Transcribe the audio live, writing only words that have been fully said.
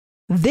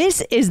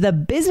This is the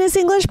Business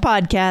English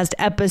Podcast,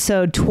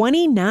 episode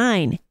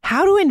 29,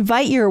 How to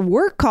Invite Your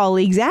Work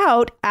Colleagues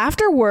Out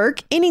After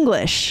Work in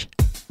English.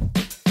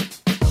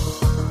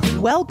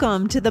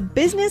 Welcome to the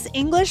Business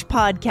English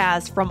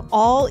Podcast from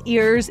All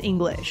Ears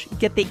English.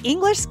 Get the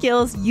English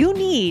skills you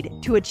need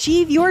to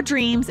achieve your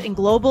dreams in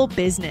global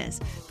business.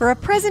 For a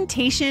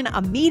presentation,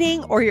 a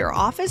meeting, or your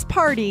office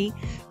party,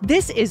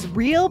 this is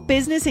Real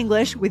Business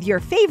English with your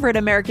favorite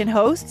American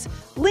hosts,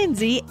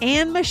 Lindsay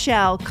and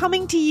Michelle,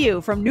 coming to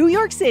you from New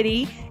York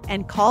City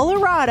and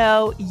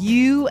Colorado,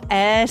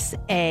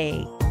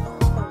 USA.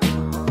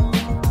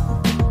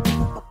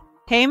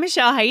 Hey,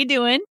 Michelle, how you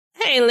doing?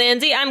 Hey,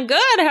 Lindsay, I'm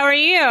good. How are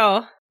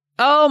you?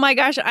 Oh my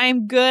gosh,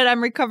 I'm good.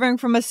 I'm recovering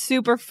from a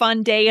super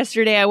fun day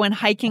yesterday. I went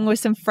hiking with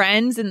some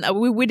friends and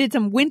we did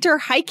some winter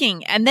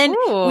hiking. And then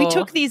we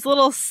took these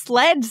little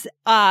sleds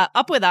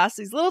up with us,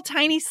 these little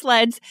tiny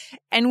sleds,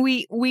 and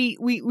we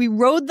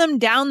rode them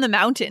down the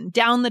mountain,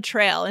 down the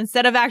trail.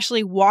 Instead of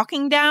actually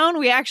walking down,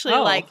 we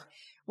actually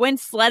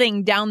went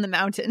sledding down the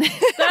mountain.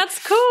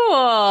 That's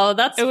cool.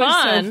 That's fun.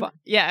 Was so fun.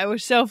 Yeah, it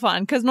was so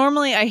fun. Because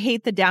normally I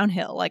hate the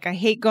downhill. Like I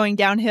hate going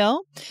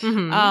downhill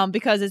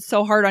because it's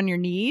so hard on your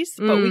knees.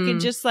 But we could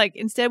just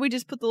instead we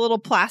just put the little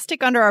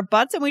plastic under our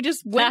butts and we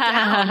just went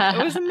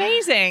down. It was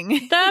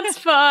amazing. That's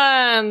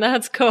fun.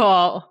 That's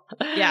cool.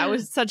 Yeah, it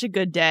was such a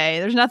good day.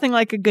 There's nothing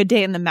like a good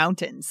day in the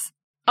mountains.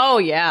 Oh,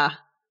 yeah.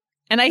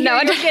 And I hear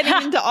you're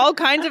getting into all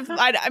kinds of,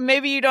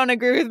 maybe you don't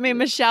agree with me,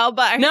 Michelle,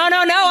 but No,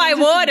 I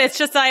would. It's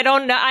just, I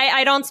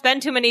don't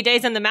spend too many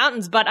days in the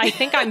mountains, but I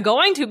think I'm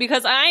going to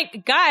because I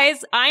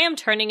am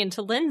turning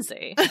into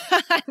Lindsay.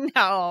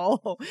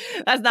 No,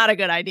 that's not a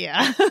good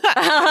idea.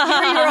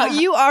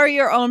 You are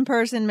your own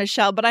person,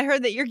 Michelle, but I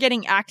heard that you're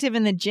getting active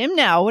in the gym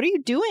now. What are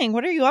you doing?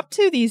 What are you up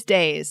to these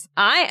days?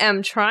 I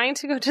am trying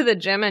to go to the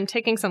gym and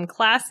taking some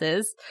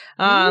classes.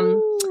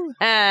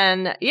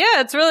 And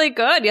yeah, it's really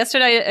good.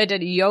 Yesterday I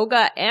did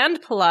yoga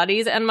and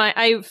Pilates, and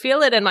I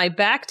feel it in my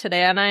back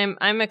today, and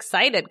I'm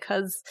excited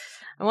because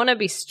I want to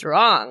be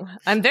strong.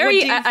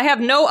 I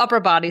have no upper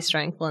body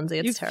strength, Lindsay.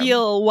 It's terrible. You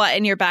feel what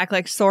in your back,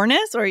 like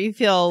soreness, or you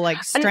feel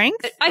like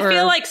strength? I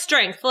feel like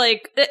strength.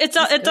 Like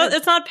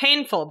it's not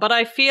painful, but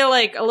I feel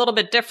like a little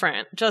bit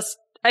different.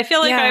 I feel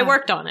like I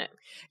worked on it.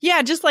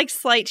 Yeah, just like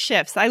slight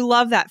shifts. I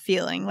love that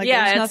feeling. Like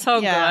it's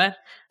so good.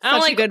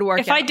 Such a good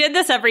workout. If I did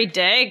this every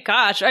day,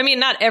 gosh, I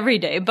mean, not every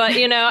day, but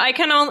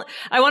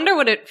I wonder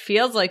what it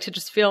feels like to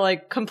just feel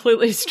like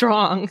completely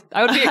strong.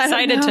 I would be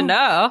excited to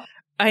know.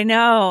 I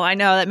know.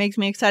 That makes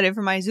me excited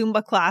for my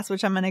Zumba class,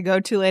 which I'm going to go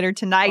to later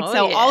tonight.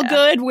 All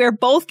good. We're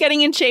both getting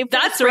in shape for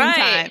the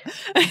springtime.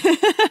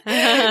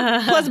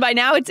 Right. Plus by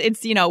now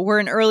it's we're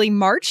in early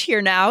March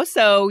here now.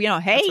 So, hey.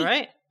 That's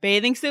right.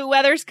 Bathing suit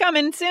weather's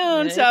coming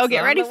soon, so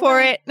get ready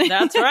for it.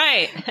 That's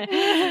right.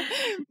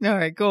 All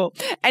right, cool.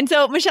 And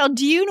so, Michelle,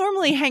 do you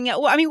normally hang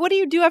out? Well, I mean, what do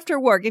you do after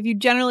work? If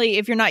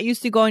you're not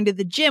used to going to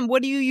the gym,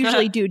 what do you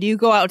usually do? Do you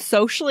go out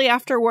socially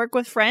after work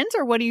with friends,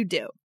 or what do you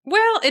do?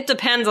 Well, it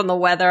depends on the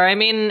weather. I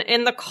mean,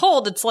 in the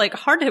cold, it's like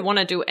hard to want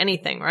to do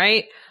anything,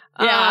 right?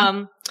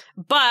 Yeah.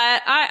 But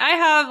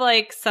I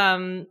have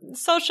some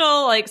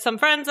social, some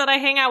friends that I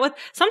hang out with.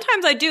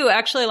 Sometimes I do.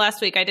 Actually,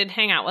 last week I did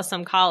hang out with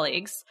some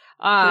colleagues.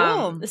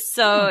 Cool.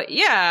 So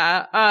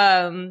yeah.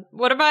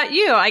 What about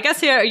you? I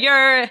guess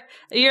you're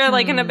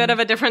in a bit of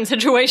a different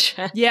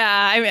situation.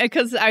 Yeah.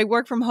 Because I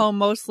work from home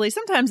mostly.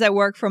 Sometimes I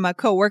work from a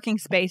co-working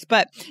space,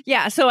 but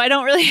yeah. So I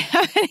don't really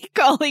have any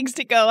colleagues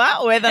to go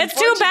out with. It's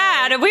too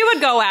bad. We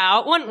would go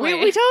out, wouldn't we?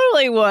 We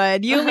totally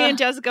would. You, me, and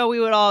Jessica, we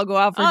would all go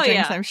out for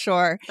drinks, I'm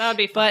sure. That would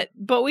be fun.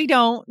 But we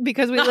don't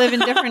because we live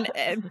in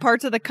different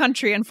parts of the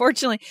country,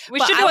 unfortunately.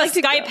 We should do a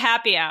Skype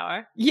happy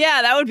hour.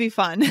 Yeah, that would be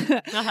fun.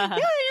 Yeah.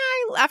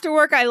 After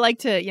work, I like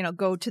to,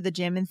 go to the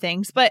gym and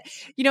things. But,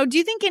 do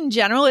you think in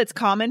general it's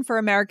common for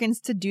Americans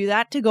to do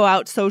that, to go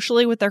out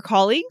socially with their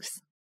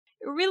colleagues?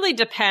 It really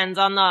depends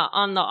on the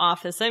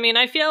office. I mean,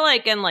 I feel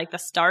like in the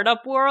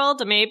startup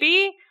world,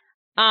 maybe.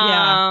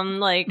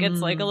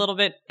 It's a little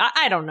bit,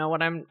 I don't know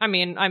what I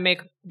may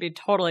be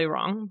totally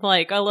wrong.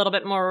 A little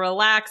bit more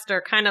relaxed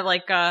or kind of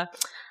I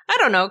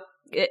don't know,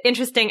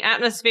 interesting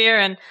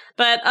atmosphere,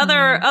 but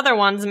other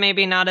ones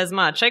maybe not as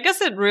much. I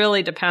guess it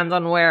really depends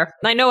on where.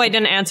 I know I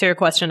didn't answer your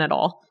question at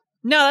all.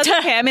 No, that's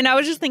okay. I mean, I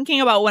was just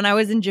thinking about when I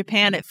was in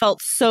Japan, it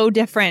felt so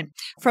different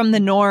from the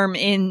norm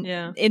in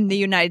the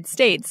United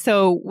States.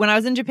 So when I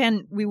was in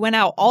Japan, we went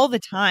out all the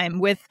time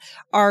with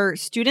our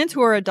students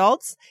who are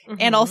adults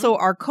and also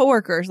our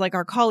coworkers, like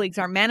our colleagues,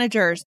 our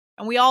managers.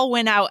 And we all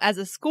went out as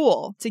a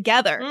school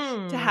together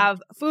to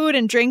have food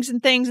and drinks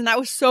and things. And that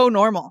was so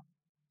normal.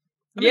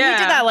 I mean, we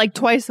did that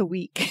twice a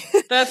week.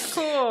 That's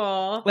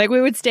cool. We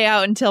would stay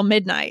out until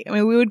midnight. I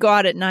mean, we would go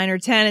out at 9 or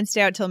 10 and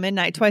stay out till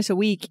midnight twice a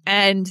week.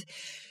 And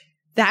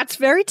that's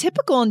very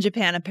typical in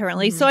Japan,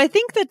 apparently. So I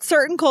think that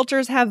certain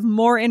cultures have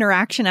more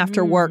interaction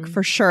after work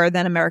for sure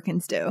than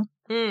Americans do.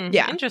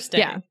 Yeah. Interesting.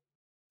 Yeah.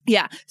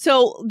 Yeah.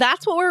 So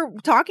that's what we're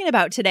talking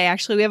about today.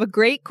 Actually, we have a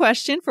great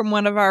question from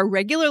one of our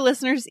regular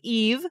listeners,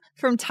 Eve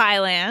from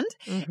Thailand.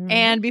 Mm-hmm.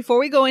 And before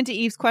we go into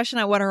Eve's question,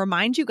 I want to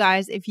remind you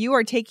guys, if you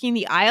are taking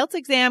the IELTS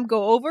exam,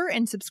 go over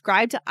and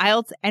subscribe to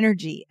IELTS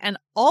Energy. And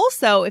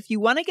also, if you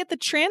want to get the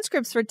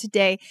transcripts for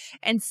today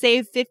and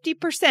save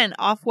 50%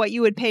 off what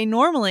you would pay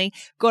normally,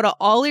 go to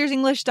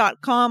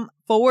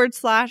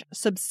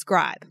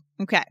allearsenglish.com/subscribe.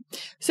 Okay.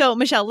 So,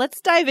 Michelle,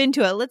 let's dive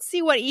into it. Let's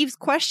see what Eve's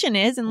question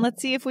is and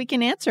let's see if we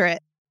can answer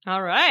it.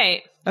 All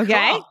right.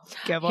 Okay.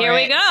 Cool. Here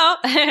we go.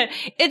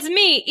 It's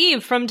me,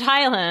 Eve from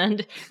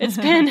Thailand. It's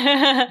been,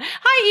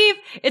 hi, Eve.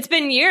 It's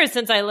been years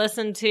since I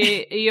listened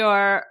to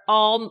your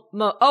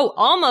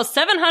almost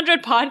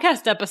 700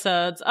 podcast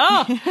episodes.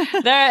 Oh,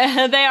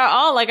 they are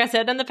all, like I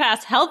said in the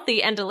past,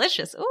 healthy and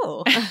delicious.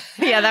 Ooh.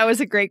 Yeah, that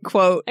was a great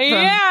quote.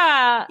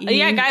 Yeah. Eve.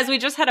 Yeah, guys, we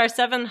just had our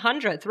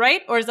 700th,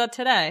 right? Or is that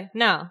today?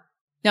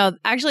 No,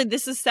 actually,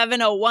 this is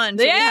 701.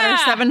 So we had our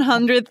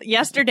 700th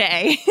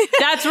yesterday.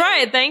 That's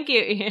right. Thank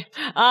you.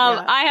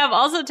 I have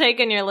also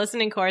taken your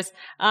listening course,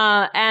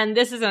 and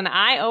this is an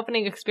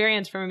eye-opening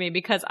experience for me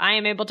because I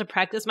am able to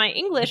practice my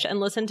English and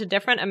listen to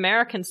different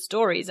American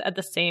stories at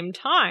the same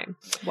time.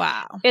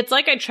 Wow. It's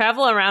like I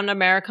travel around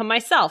America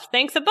myself.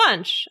 Thanks a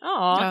bunch.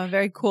 Oh,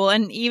 very cool.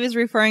 And Eve is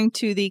referring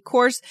to the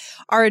course,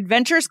 our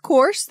adventures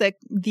course,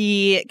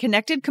 the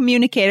Connected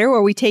Communicator,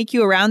 where we take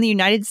you around the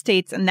United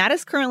States, and that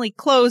is currently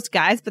closed,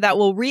 guys. But that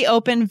will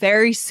reopen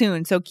very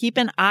soon. So keep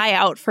an eye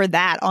out for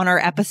that on our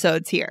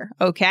episodes here.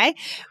 Okay.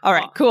 All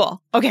right.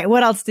 Cool. Okay.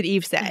 What else did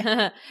Eve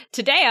say?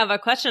 Today, I have a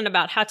question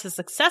about how to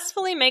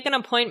successfully make an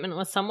appointment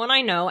with someone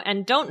I know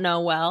and don't know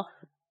well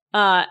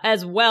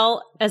as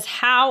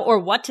how or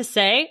what to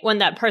say when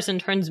that person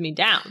turns me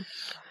down.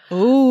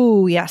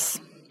 Ooh, yes.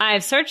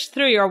 I've searched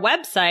through your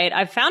website.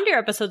 I've found your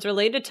episodes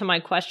related to my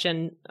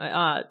question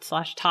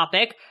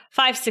 /topic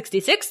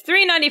 566,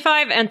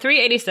 395, and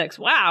 386.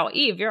 Wow,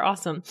 Eve, you're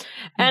awesome.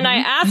 And I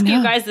ask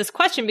you guys this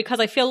question because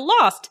I feel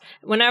lost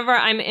whenever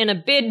I'm in a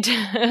bid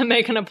to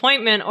make an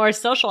appointment or a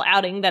social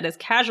outing that is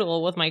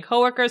casual with my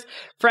coworkers,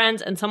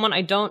 friends, and someone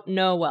I don't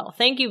know well.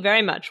 Thank you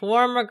very much.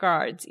 Warm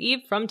regards,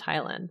 Eve from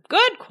Thailand.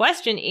 Good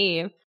question,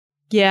 Eve.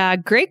 Yeah,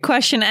 great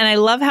question. And I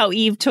love how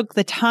Eve took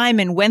the time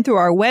and went through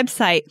our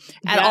website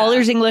at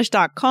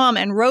allearsenglish.com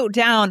and wrote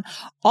down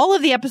all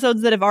of the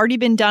episodes that have already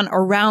been done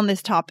around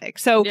this topic.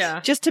 So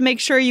just to make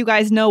sure you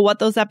guys know what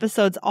those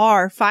episodes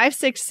are,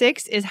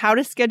 566 is how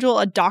to schedule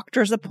a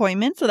doctor's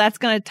appointment. So that's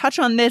going to touch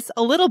on this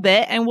a little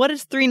bit. And what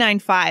is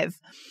 395?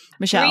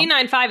 Michelle?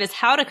 395 is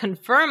how to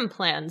confirm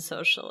plans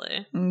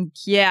socially.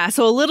 Yeah.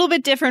 So a little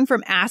bit different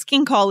from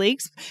asking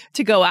colleagues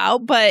to go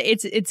out, but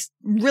it's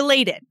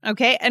related.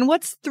 Okay. And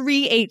what's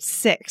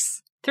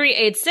 386?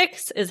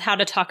 386 is how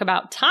to talk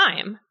about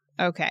time.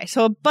 Okay.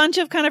 So a bunch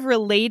of kind of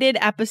related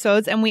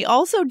episodes. And we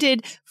also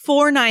did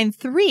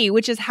 493,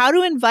 which is how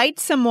to invite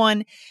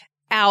someone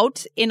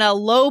out in a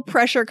low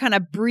pressure kind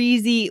of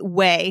breezy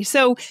way.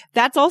 So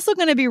that's also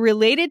going to be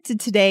related to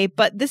today,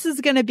 but this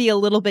is going to be a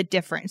little bit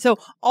different. So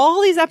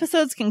all these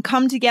episodes can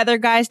come together,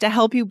 guys, to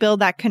help you build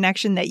that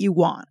connection that you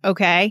want.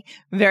 Okay.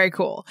 Very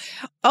cool.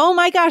 Oh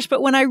my gosh.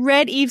 But when I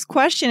read Eve's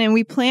question and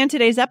we planned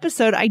today's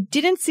episode, I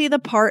didn't see the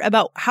part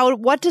about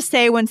what to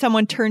say when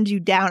someone turns you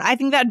down. I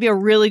think that'd be a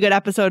really good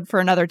episode for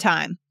another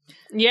time.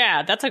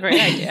 Yeah, that's a great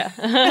idea.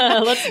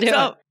 Let's do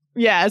it.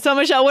 Yeah. So,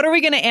 Michelle, what are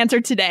we going to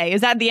answer today? Is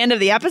that the end of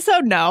the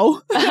episode?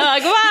 No.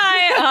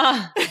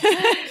 Goodbye.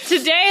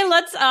 Today,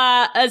 let's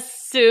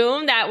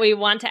assume that we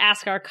want to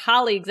ask our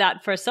colleagues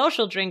out for a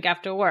social drink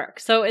after work.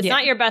 So it's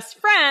not your best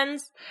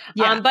friends,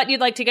 but you'd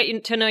like to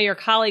get to know your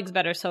colleagues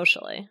better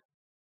socially.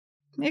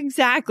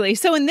 Exactly.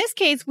 So in this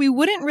case, we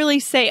wouldn't really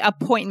say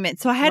appointment.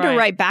 So I had to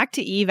write back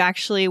to Eve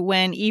actually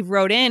when Eve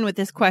wrote in with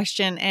this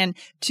question and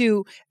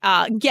to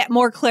get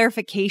more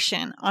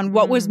clarification on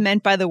what was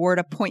meant by the word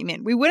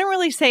appointment. We wouldn't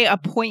really say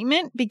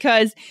appointment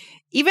because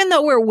even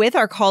though we're with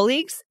our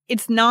colleagues,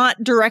 it's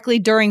not directly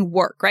during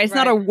work, right? It's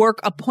not a work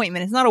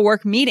appointment. It's not a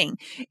work meeting.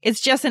 It's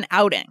just an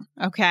outing.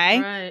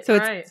 Okay. Right. So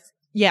it's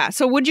yeah.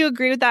 So would you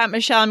agree with that,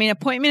 Michelle? I mean,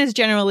 appointment is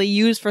generally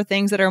used for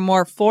things that are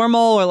more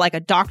formal or like a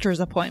doctor's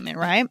appointment,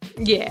 right?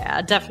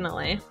 Yeah,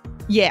 definitely.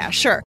 Yeah,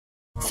 sure.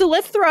 So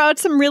let's throw out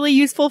some really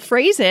useful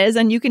phrases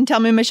and you can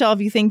tell me, Michelle,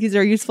 if you think these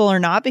are useful or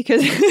not,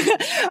 because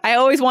I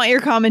always want your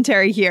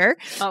commentary here,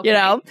 you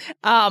know,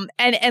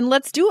 and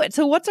let's do it.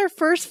 So what's our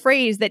first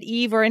phrase that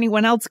Eve or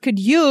anyone else could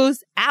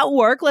use at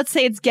work? Let's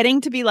say it's getting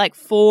to be like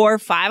 4 or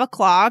 5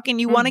 o'clock and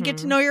you want to get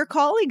to know your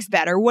colleagues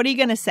better. What are you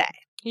going to say?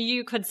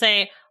 You could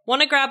say,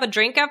 want to grab a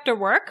drink after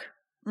work?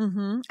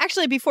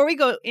 Actually, before we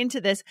go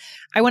into this,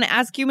 I want to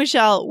ask you,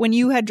 Michelle, when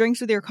you had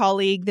drinks with your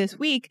colleague this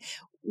week,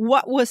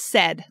 what was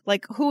said?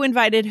 Like who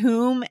invited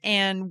whom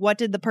and what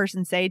did the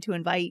person say to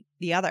invite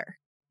the other?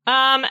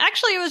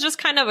 Actually, it was just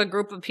kind of a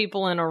group of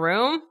people in a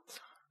room.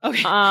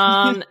 Okay.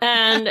 And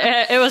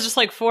it was just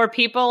like 4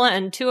 people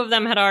and 2 of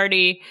them had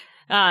already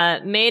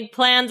made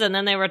plans and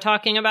then they were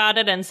talking about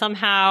it and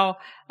somehow,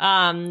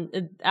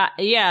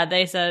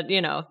 they said,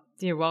 you know,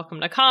 you're welcome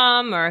to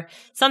come or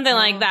something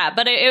like that.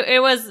 But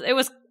it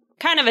was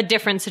kind of a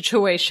different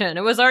situation.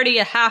 It was already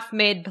a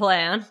half-made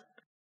plan.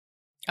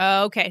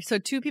 Okay, so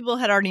 2 people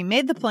had already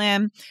made the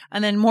plan,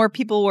 and then more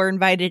people were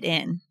invited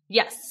in.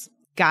 Yes.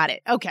 Got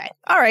it. Okay.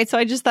 All right. So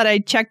I just thought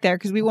I'd check there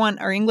because we want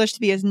our English to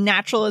be as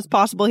natural as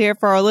possible here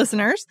for our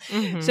listeners.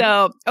 Mm-hmm.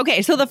 So,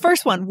 okay. So the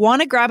first one,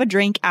 want to grab a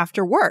drink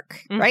after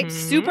work, right?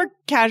 Mm-hmm. Super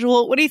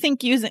casual. What do you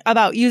think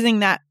about using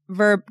that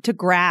verb to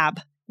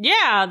grab?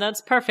 Yeah, that's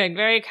perfect.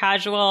 Very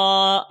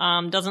casual.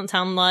 Doesn't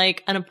sound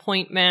like an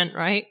appointment,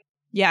 right?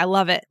 Yeah, I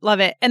love it. Love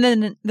it. And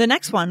then the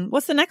next one,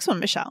 what's the next one,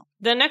 Michelle?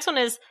 The next one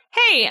is,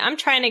 hey, I'm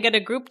trying to get a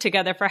group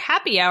together for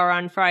happy hour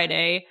on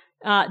Friday.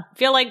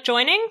 Feel like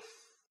joining?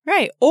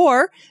 Right.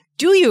 Or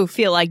do you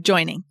feel like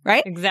joining,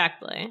 right?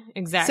 Exactly.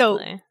 So,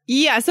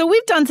 yeah. So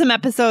we've done some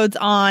episodes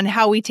on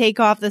how we take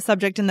off the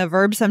subject and the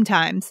verb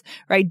sometimes,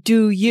 right?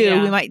 Do you?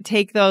 Yeah. We might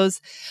take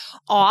those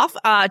off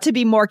to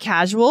be more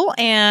casual.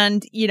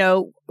 And,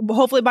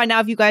 hopefully by now,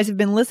 if you guys have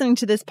been listening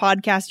to this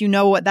podcast, you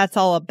know what that's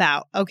all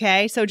about.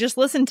 Okay. So just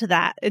listen to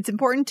that. It's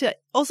important to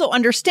also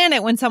understand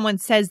it when someone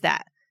says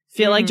that.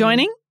 Feel like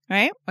joining?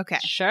 Right? Okay.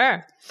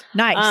 Sure.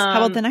 Nice. How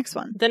about the next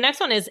one? The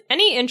next one is,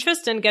 any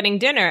interest in getting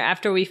dinner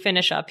after we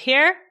finish up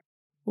here?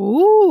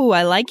 Ooh,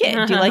 I like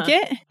it. Do you like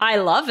it? I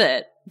love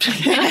it.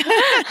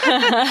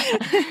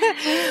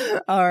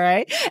 All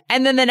right.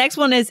 And then the next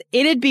one is,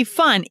 it'd be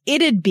fun.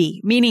 It'd be,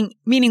 meaning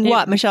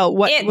what, Michelle?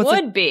 It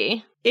would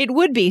be. It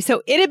would be.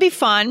 So it'd be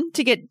fun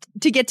to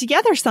get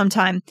together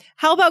sometime.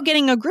 How about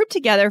getting a group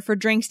together for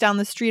drinks down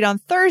the street on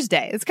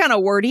Thursday? It's kind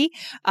of wordy.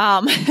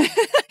 But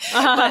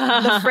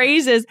the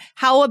phrase is,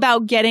 how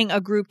about getting a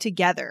group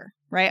together?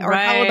 Right? Or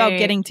how about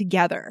getting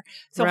together?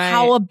 So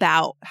how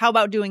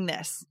about doing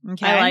this?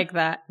 Okay. I like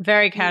that.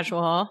 Very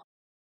casual.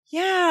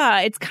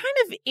 Yeah, it's kind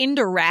of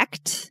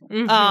indirect.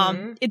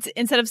 Mm-hmm. It's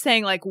instead of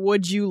saying like,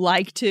 would you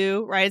like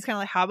to, right? It's kind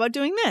of like, how about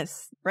doing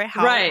this? Right?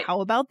 How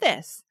about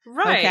this?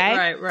 Right,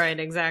 okay? right,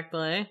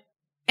 exactly.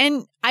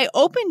 And I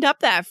opened up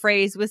that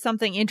phrase with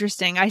something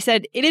interesting. I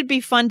said, it'd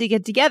be fun to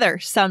get together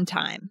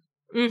sometime.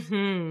 Mm-hmm,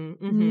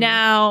 mm-hmm.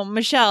 Now,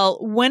 Michelle,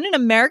 when an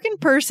American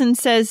person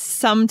says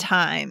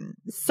sometime.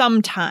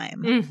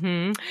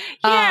 Mm-hmm.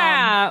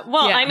 Yeah.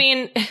 I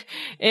mean,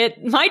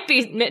 it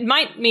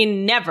might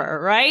mean never,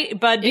 right?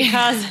 But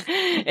because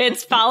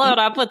it's followed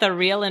up with a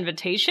real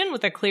invitation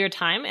with a clear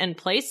time and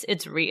place,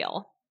 it's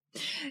real.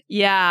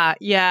 Yeah.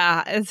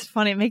 It's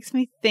funny. It makes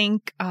me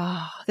think,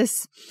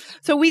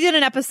 So we did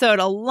an episode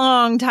a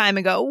long time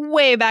ago,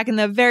 way back in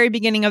the very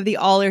beginning of the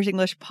All Ears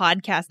English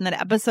podcast. And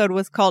that episode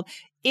was called,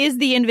 Is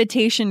the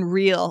Invitation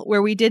Real?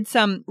 Where we did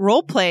some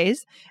role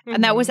plays. Mm-hmm.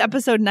 And that was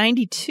episode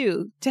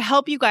 92 to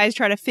help you guys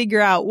try to figure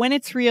out when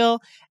it's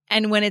real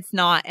and when it's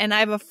not. And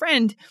I have a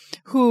friend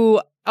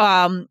who,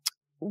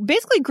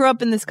 basically grew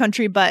up in this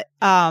country, but,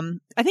 I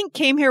think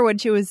came here when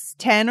she was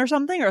 10 or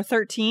something or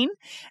 13.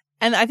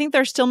 And I think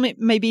there's still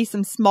maybe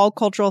some small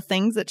cultural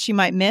things that she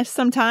might miss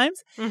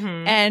sometimes.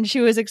 Mm-hmm. And she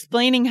was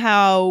explaining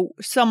how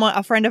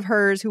a friend of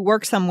hers who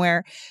works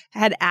somewhere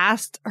had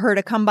asked her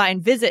to come by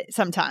and visit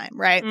sometime,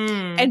 right?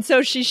 And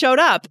so she showed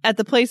up at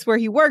the place where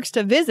he works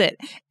to visit,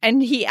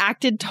 and he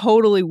acted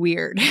totally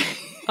weird.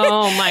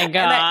 Oh my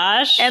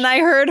gosh. and I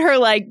heard her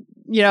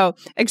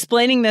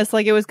explaining this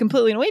like it was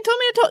completely, well, he told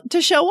me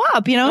to show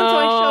up, and so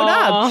I showed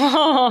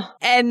up.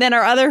 And then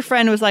our other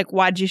friend was like,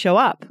 why'd you show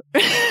up?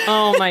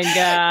 Oh my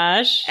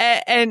gosh.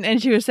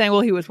 and she was saying,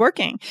 well, he was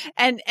working.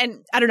 And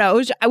I don't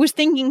know, I was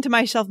thinking to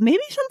myself,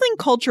 maybe something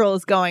cultural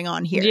is going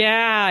on here.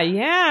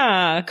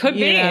 Yeah. Could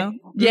be. Mm-hmm.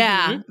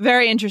 Yeah.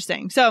 Very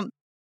interesting. So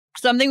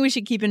something we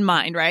should keep in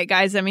mind, right,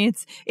 guys? I mean,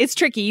 it's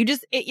tricky. You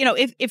just,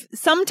 if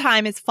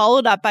sometime is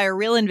followed up by a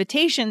real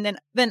invitation,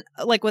 then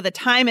like with a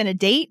time and a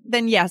date,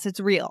 then yes, it's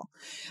real.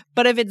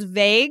 But if it's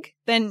vague,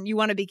 then you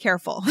want to be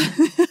careful.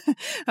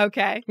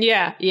 Okay.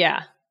 Yeah.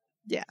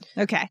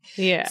 Okay.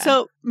 Yeah.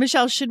 So,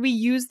 Michelle, should we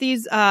use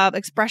these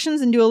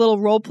expressions and do a little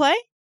role play?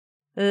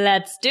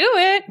 Let's do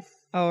it.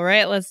 All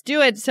right, let's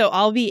do it. So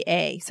I'll be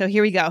A. So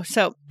here we go.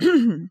 So,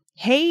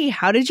 hey,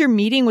 how did your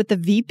meeting with the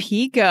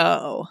VP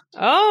go?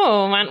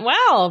 Oh, went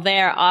well.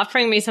 They're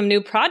offering me some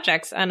new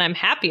projects, and I'm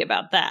happy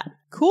about that.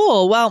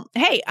 Cool. Well,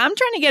 hey, I'm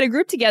trying to get a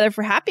group together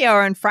for happy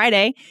hour on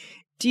Friday.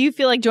 Do you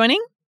feel like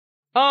joining?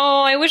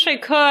 Oh, I wish I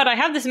could. I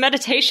have this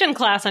meditation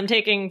class I'm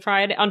taking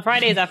on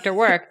Fridays after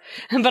work,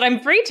 but I'm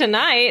free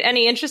tonight.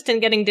 Any interest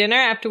in getting dinner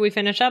after we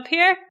finish up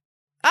here?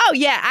 Oh,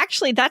 yeah.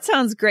 Actually, that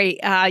sounds great.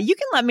 You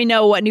can let me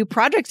know what new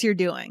projects you're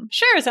doing.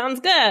 Sure. Sounds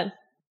good.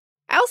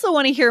 I also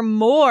want to hear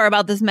more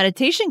about this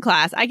meditation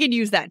class. I could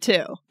use that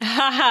too.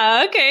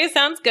 Okay.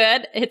 Sounds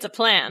good. It's a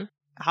plan.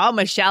 Oh,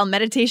 Michelle,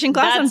 meditation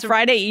class on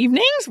Friday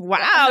evenings?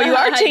 Wow, you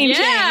are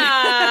changing.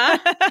 Yeah.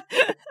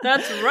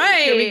 That's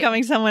right. You're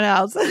becoming someone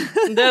else.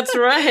 That's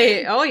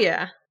right. Oh,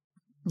 yeah.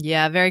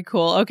 Yeah, very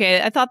cool.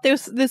 Okay, I thought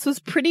this was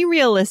pretty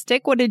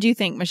realistic. What did you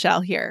think,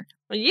 Michelle, here?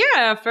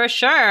 Yeah, for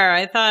sure.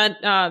 I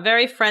thought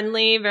very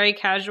friendly, very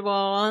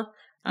casual.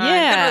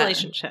 Good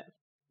relationship.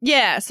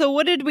 Yeah, so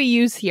what did we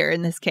use here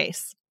in this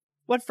case?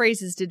 What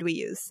phrases did we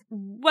use?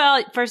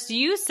 Well, first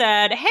you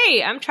said,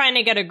 hey, I'm trying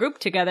to get a group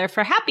together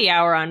for happy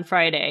hour on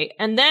Friday.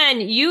 And then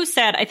you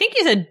said, I think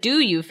you said, do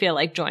you feel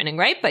like joining,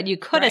 right? But you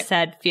could have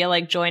said, feel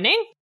like joining.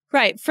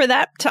 Right. For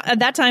at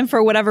that time,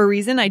 for whatever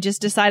reason, I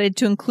just decided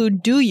to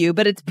include do you,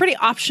 but it's pretty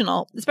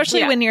optional,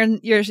 especially when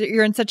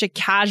you're in such a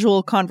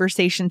casual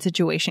conversation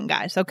situation,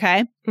 guys.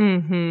 Okay.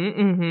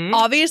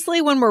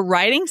 Obviously, when we're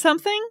writing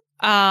something,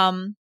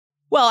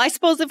 well, I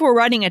suppose if we're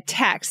writing a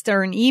text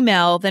or an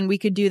email, then we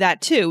could do that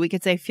too. We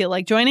could say feel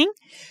like joining.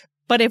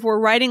 But if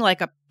we're writing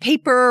like a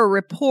paper or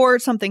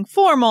report, something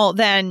formal,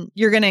 then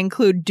you're going to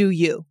include do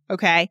you.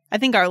 Okay. I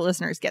think our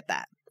listeners get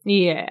that.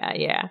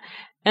 Yeah.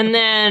 And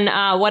then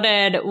what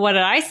did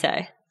I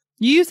say?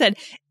 You said,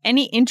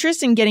 any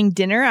interest in getting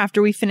dinner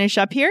after we finish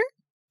up here?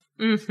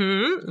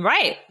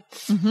 Right.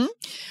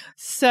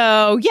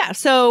 So, yeah.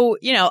 So,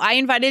 I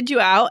invited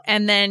you out,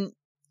 and then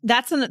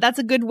that's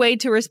a good way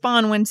to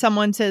respond when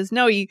someone says,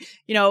 no,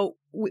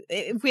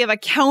 if we have a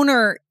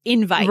counter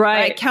invite,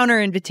 right?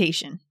 Counter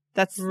invitation.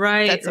 That's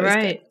right.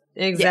 Good.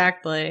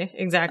 Exactly. Yeah.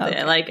 Exactly.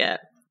 Okay. I like it.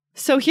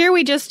 So here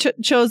we just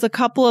chose a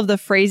couple of the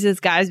phrases,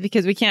 guys,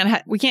 because we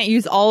can't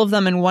use all of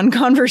them in one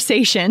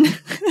conversation.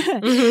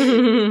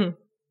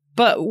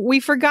 But we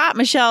forgot,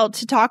 Michelle,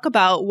 to talk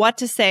about what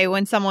to say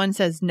when someone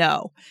says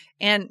no.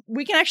 And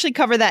we can actually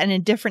cover that in a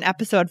different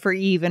episode for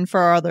Eve and for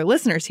our other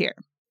listeners here.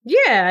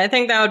 Yeah, I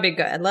think that would be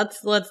good. Let's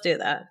do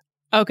that.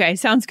 Okay,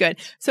 sounds good.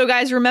 So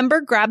guys,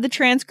 remember, grab the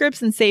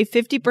transcripts and save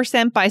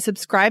 50% by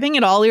subscribing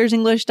at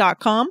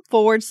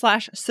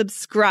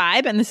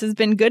allearsenglish.com/subscribe. And this has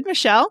been good,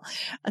 Michelle.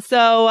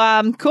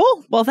 So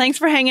cool. Well, thanks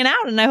for hanging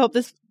out. And I hope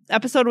this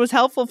episode was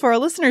helpful for our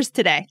listeners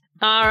today.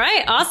 All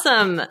right.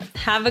 Awesome.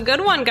 Have a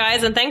good one,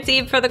 guys. And thanks,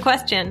 Eve, for the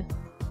question.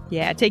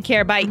 Yeah, take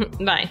care. Bye.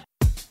 Bye.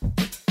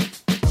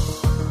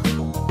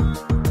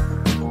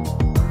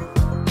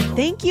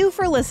 Thank you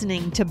for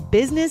listening to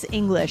Business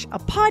English, a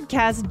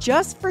podcast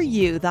just for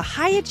you, the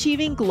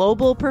high-achieving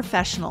global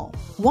professional.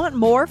 Want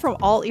more from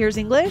All Ears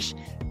English?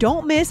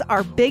 Don't miss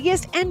our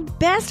biggest and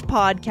best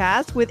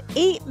podcast with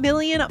 8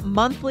 million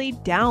monthly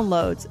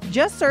downloads.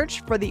 Just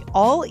search for the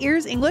All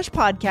Ears English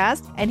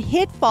podcast and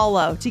hit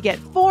follow to get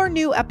 4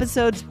 new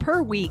episodes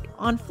per week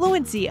on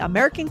fluency,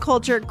 American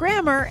culture,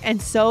 grammar, and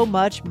so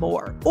much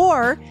more.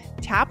 Or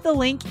tap the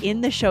link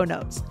in the show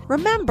notes.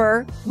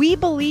 Remember, we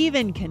believe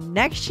in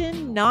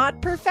connection,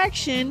 not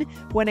perfection,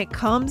 when it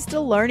comes to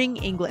learning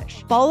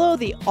English. Follow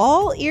the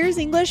All Ears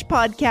English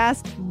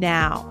podcast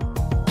now.